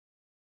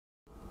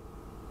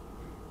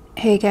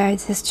Hey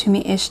guys, it's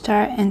Chumi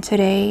Ishtar, and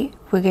today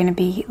we're going to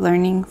be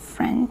learning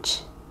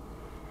French.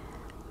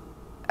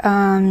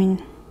 I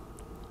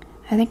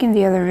think in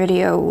the other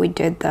video we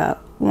did the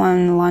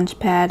 1 launch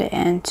pad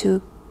and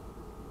 2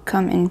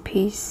 come in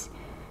peace.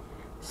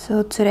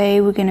 So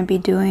today we're going to be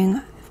doing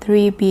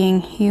 3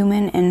 being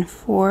human and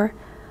 4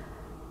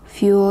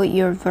 fuel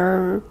your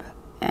verb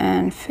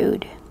and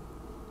food.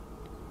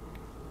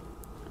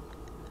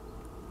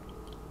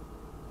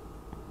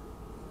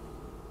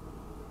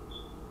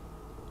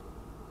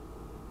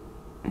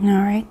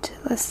 Alright,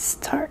 let's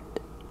start.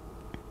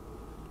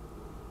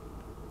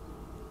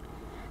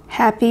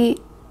 Happy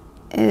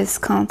is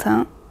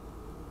content,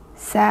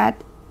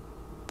 sad,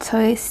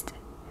 triste,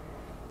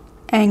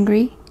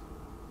 angry,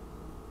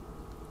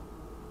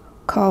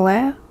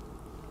 colère,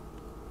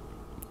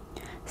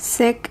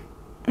 sick,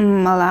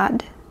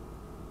 malade,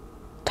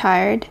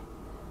 tired,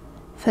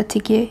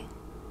 fatigué,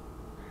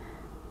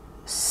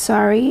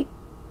 sorry,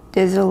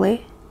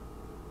 désolé,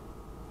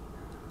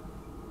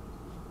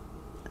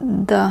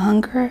 the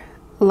hunger,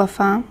 la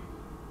faim,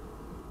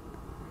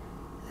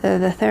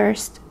 the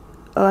thirst,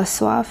 la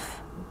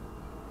soif,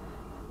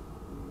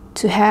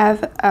 to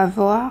have,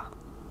 avoir,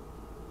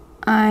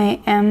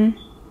 I am,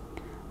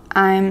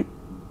 I'm,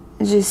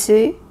 je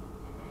suis,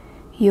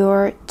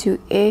 you're, tu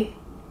es,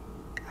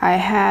 I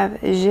have,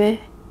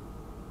 j'ai,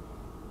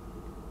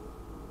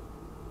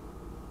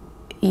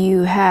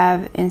 you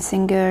have in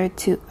singular,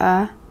 tu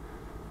as,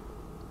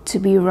 to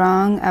be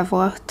wrong,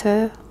 avoir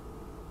tort,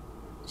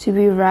 to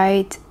be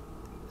right,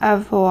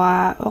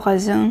 avoir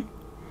raison,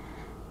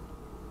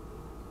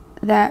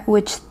 that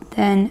which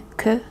then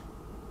que,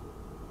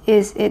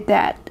 is it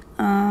that,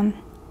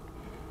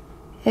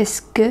 est-ce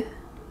que,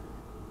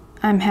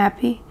 I'm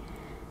happy,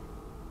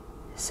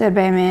 said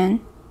by a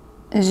man,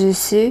 je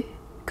suis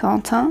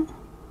content,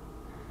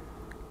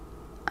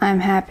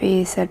 I'm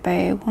happy, said by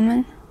a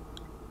woman,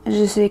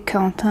 je suis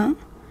content.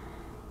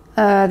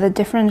 The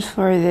difference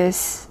for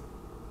this,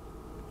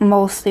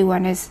 mostly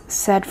when it's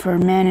said for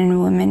men and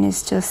women,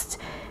 is just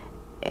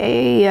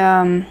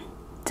a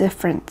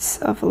difference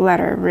of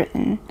letter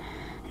written,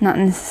 not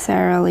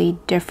necessarily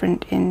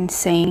different in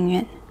saying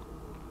it.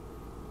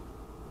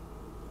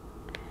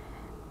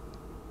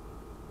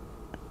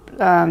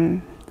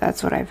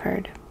 That's what I've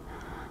heard.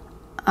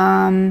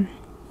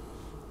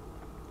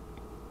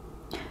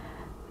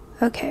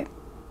 Okay.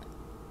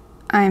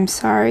 I'm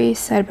sorry,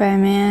 said by a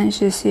man,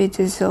 je suis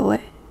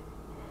désolé.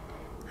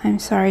 I'm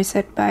sorry,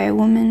 said by a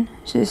woman,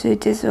 je suis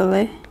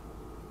désolé.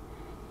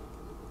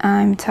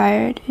 I'm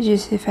tired, je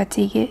suis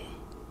fatigué.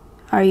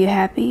 Are you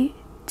happy?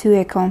 Tu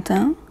es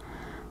content?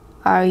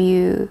 Are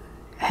you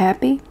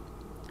happy?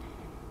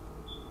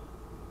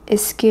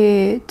 Est-ce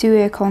que tu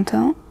es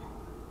content?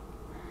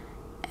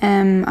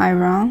 Am I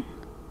wrong?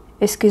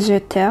 Est-ce que je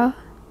t'aime?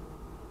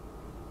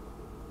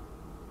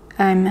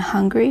 I'm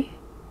hungry.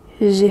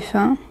 J'ai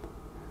faim.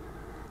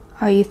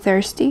 Are you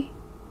thirsty?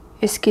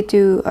 Est-ce que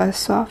tu as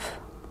soif?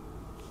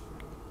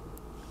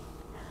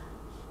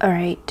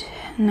 Alright,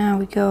 now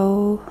we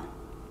go.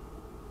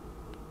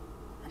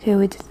 Okay,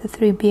 we did the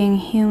 3 being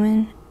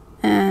human,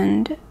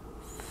 and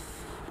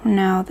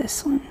now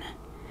this one.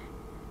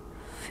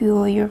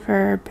 Fuel your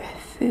verb,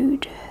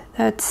 food.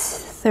 That's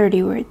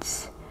 30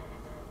 words.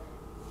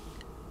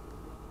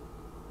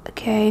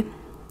 Okay,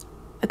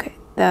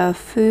 the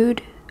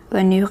food,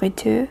 la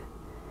nourriture,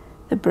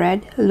 the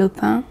bread, le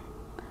pain,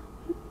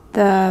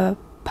 the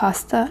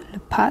pasta, le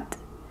pâte,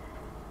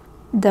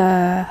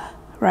 the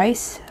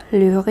rice,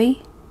 le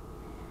riz,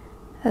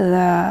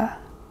 the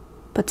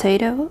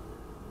potato,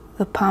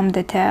 the pomme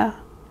de terre,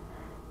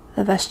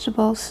 the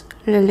vegetables,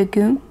 le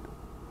légume,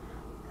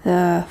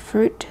 the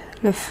fruit,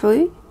 le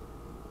fruit,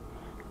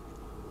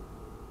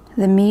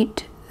 the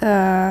meat,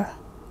 la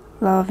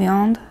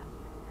viande,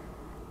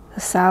 the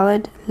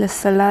salad, le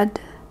salade,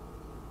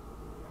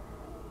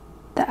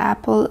 the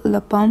apple,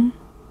 le pomme,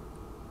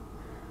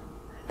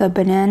 the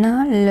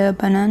banana, le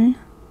banane,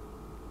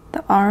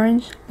 the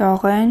orange,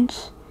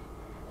 l'orange,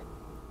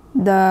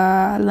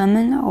 the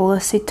lemon, le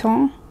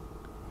citron,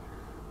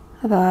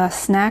 the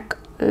snack,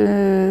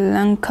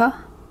 l'anka,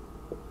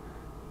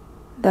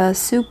 the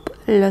soup,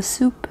 le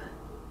soup,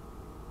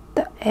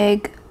 the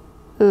egg,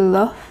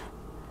 l'œuf,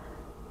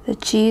 the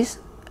cheese,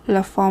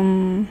 le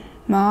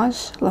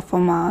fromage,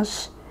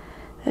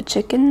 the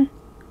chicken,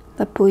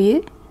 the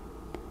poulet,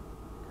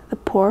 the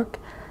pork,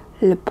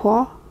 le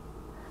porc,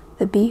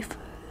 the beef,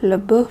 le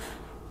bœuf,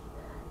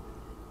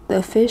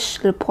 the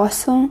fish, le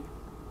poisson,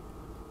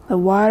 the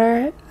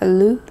water,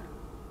 l'eau,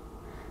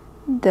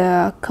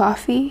 the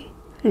coffee,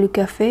 le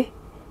café,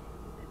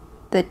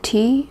 the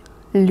tea,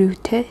 le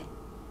thé,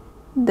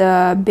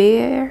 the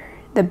beer,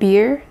 la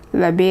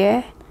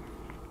bière,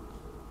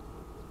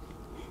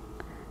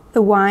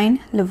 the wine,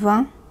 le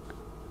vin,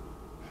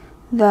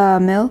 the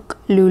milk,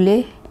 le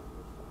lait,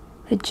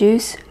 the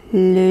juice,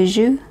 le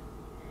jus,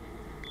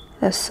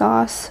 the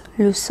sauce,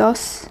 le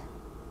sauce,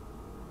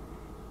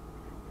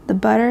 the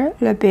butter,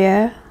 la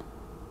bière,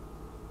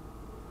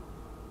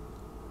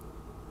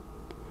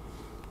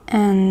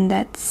 and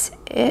that's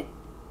it.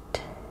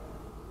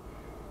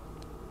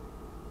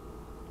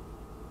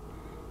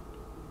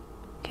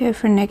 Okay,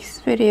 for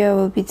next video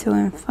we'll be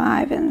doing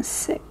 5 and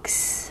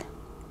 6.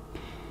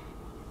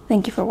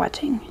 Thank you for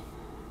watching.